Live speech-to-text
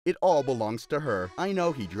It all belongs to her. I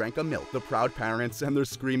know he drank a milk. The proud parents and their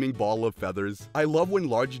screaming ball of feathers. I love when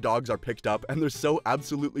large dogs are picked up and they're so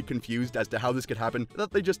absolutely confused as to how this could happen that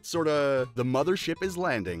they just sorta... The mothership is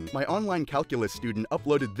landing. My online calculus student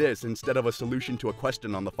uploaded this instead of a solution to a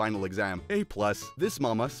question on the final exam. A+. This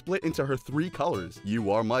mama split into her 3 colors. You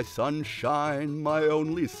are my sunshine, my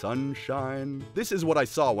only sunshine. This is what I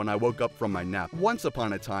saw when I woke up from my nap. Once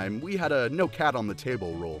upon a time, we had a no cat on the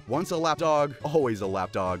table rule. Once a lap dog, always a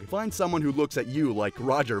lap dog. Find someone who looks at you like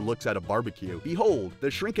Roger looks at a barbecue. Behold, the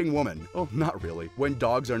shrinking woman. Oh, not really. When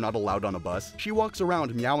dogs are not allowed on a bus, she walks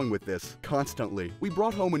around meowing with this constantly. We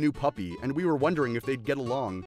brought home a new puppy, and we were wondering if they'd get along.